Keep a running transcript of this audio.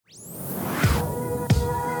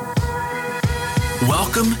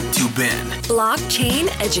Welcome to BEN, Blockchain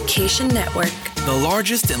Education Network, the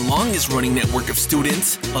largest and longest running network of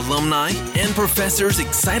students, alumni, and professors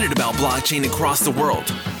excited about blockchain across the world.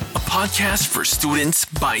 A podcast for students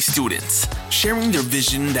by students, sharing their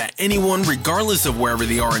vision that anyone, regardless of wherever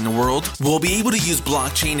they are in the world, will be able to use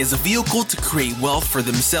blockchain as a vehicle to create wealth for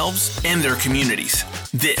themselves and their communities.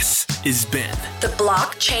 This is BEN, the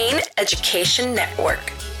Blockchain Education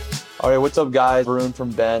Network. All right, what's up, guys? Varun from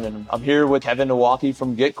BEN, and I'm here with Kevin Nowacki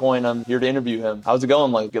from Gitcoin. I'm here to interview him. How's it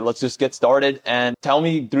going? Let's just get started and tell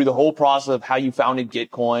me through the whole process of how you founded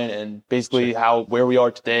Gitcoin and basically where we are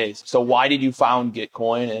today. So why did you found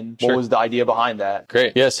Gitcoin and what was the idea behind that?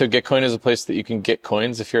 Great. Yeah, so Gitcoin is a place that you can get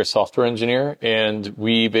coins if you're a software engineer. And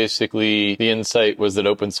the insight was that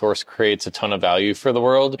open source creates a ton of value for the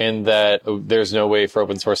world and that there's no way for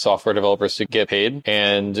open source software developers to get paid.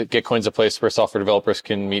 And Gitcoin's a place where software developers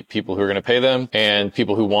can meet people who are going to pay them and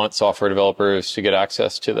people who want software developers to get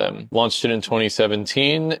access to them. Launched it in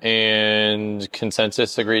 2017 and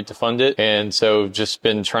Consensus agreed to fund it. And so just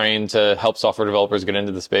been trying to help software developers get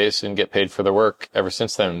into the space and get paid for their work ever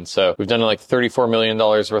since then. So we've done like $34 million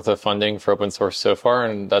worth of funding for open source so far.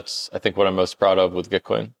 And that's, I think, what I'm most proud of with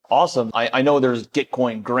Gitcoin. Awesome. I know there's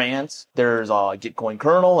Gitcoin grants, there's Gitcoin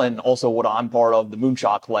kernel, and also what I'm part of, the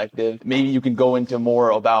Moonshot Collective. Maybe you can go into more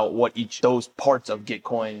about what those parts of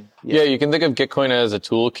Gitcoin. Yeah, you can think of Gitcoin as a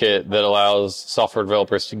toolkit that allows software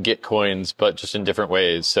developers to get coins, but just in different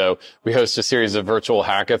ways. So we host a series of virtual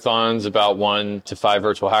hackathons, about 1 to 5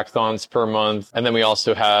 virtual hackathons per month. And then we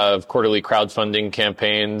also have quarterly crowdfunding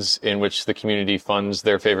campaigns in which the community funds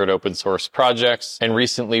their favorite open source projects. And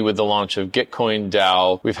recently with the launch of Gitcoin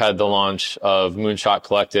DAO, we've had the launch of Moonshot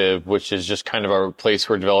Collective, which is just kind of a place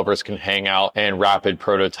where developers can hang out and rapid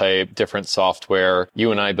prototype different software.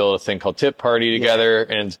 You and I built a thing called Tip Party together,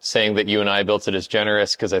 and saying that you and I built it is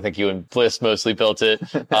generous because I think you and Bliss mostly built it.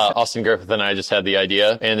 Austin Griffith and I just had the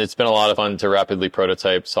idea, and it's been a lot of fun to rapidly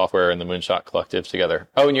prototype software in the Moonshot Collective together.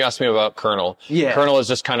 Oh, and you asked me about Kernel. Yeah. Kernel is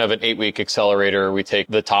just kind of an 8-week accelerator. We take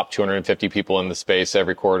the top 250 people in the space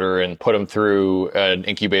every quarter and put them through an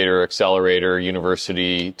incubator, accelerator,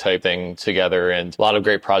 university type thing together. And a lot of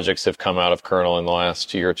great projects have come out of Kernel in the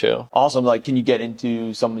last year or two. Awesome. Can you get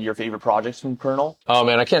into some of your favorite projects from Kernel? Oh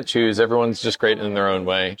man, I can't choose. Everyone's just great in their own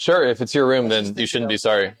way. Sure, if it's your room, then you shouldn't be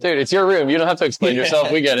sorry. Dude, it's your room. You don't have to explain yourself.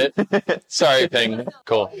 We get it. Sorry, Ping.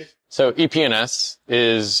 Cool. So EPNS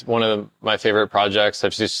is one of my favorite projects.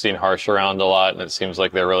 I've just seen Harsh around a lot, and it seems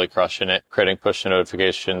like they're really crushing it, creating push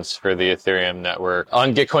notifications for the Ethereum network.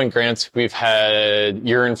 On Gitcoin grants, we've had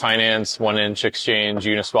Yearn Finance, 1inch Exchange,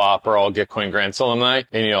 Uniswap are all Gitcoin grants alumni.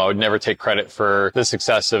 And, I would never take credit for the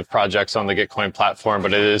success of projects on the Gitcoin platform,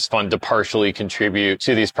 but it is fun to partially contribute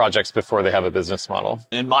to these projects before they have a business model.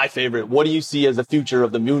 And my favorite, what do you see as the future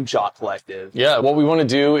of the Moonshot Collective? Yeah, what we want to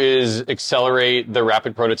do is accelerate the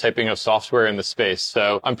rapid prototyping of software in the space.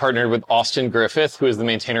 So I'm partnered with Austin Griffith, who is the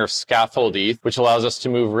maintainer of Scaffold ETH, which allows us to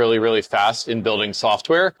move really, really fast in building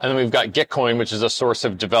software. And then we've got Gitcoin, which is a source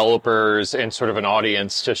of developers and sort of an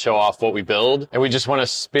audience to show off what we build. And we just want to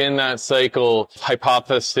spin that cycle,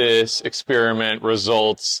 hypothesis, experiment,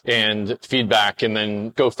 results, and feedback, and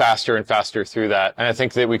then go faster and faster through that. And I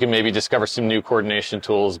think that we can maybe discover some new coordination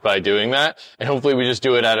tools by doing that. And hopefully we just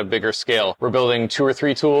do it at a bigger scale. We're building 2 or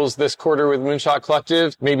 3 tools this quarter with Moonshot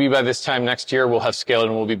Collective. Maybe by this time next year, we'll have scaled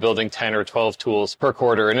and we'll be building 10 or 12 tools per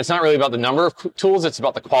quarter. And it's not really about the number of tools, it's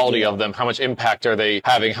about the quality of them. How much impact are they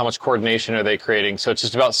having? How much coordination are they creating? So it's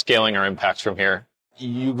just about scaling our impacts from here.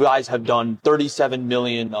 You guys have done 37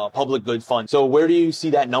 million public good funds. So where do you see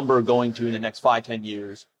that number going to in the next 5-10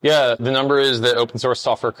 years? Yeah, the number is that open source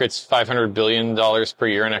software creates $500 billion per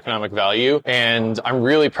year in economic value. And I'm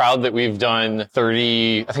really proud that we've done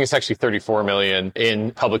 34 million in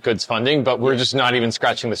public goods funding, but we're just not even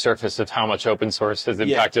scratching the surface of how much open source has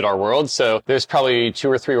impacted our world. So there's probably 2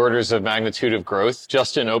 or 3 orders of magnitude of growth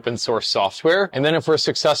just in open source software. And then if we're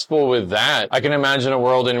successful with that, I can imagine a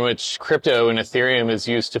world in which crypto and Ethereum is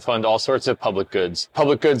used to fund all sorts of public goods.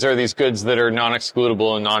 Public goods are these goods that are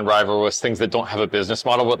non-excludable and non-rivalrous, things that don't have a business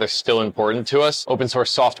model, but they're still important to us. Open source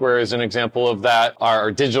software is an example of that. Our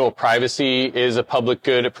digital privacy is a public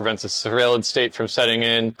good. It prevents a surveillance state from setting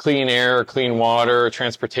in. Clean air, clean water,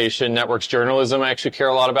 transportation, networks, journalism, I actually care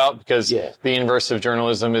a lot about because the inverse of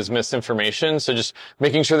journalism is misinformation. So just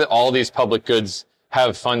making sure that all these public goods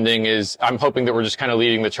have funding I'm hoping that we're just kind of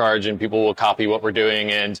leading the charge and people will copy what we're doing.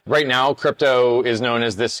 And right now, crypto is known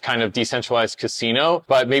as this kind of decentralized casino,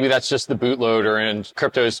 but maybe that's just the bootloader, and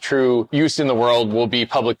crypto's true use in the world will be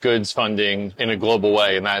public goods funding in a global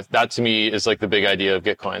way. And that to me is like the big idea of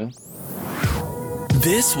Gitcoin.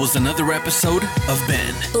 This was another episode of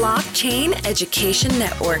Ben. Blockchain Education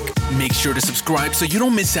Network. Make sure to subscribe so you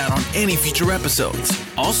don't miss out on any future episodes.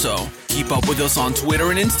 Also, keep up with us on Twitter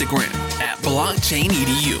and Instagram at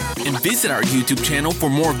BlockchainEDU and visit our YouTube channel for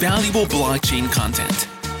more valuable blockchain content.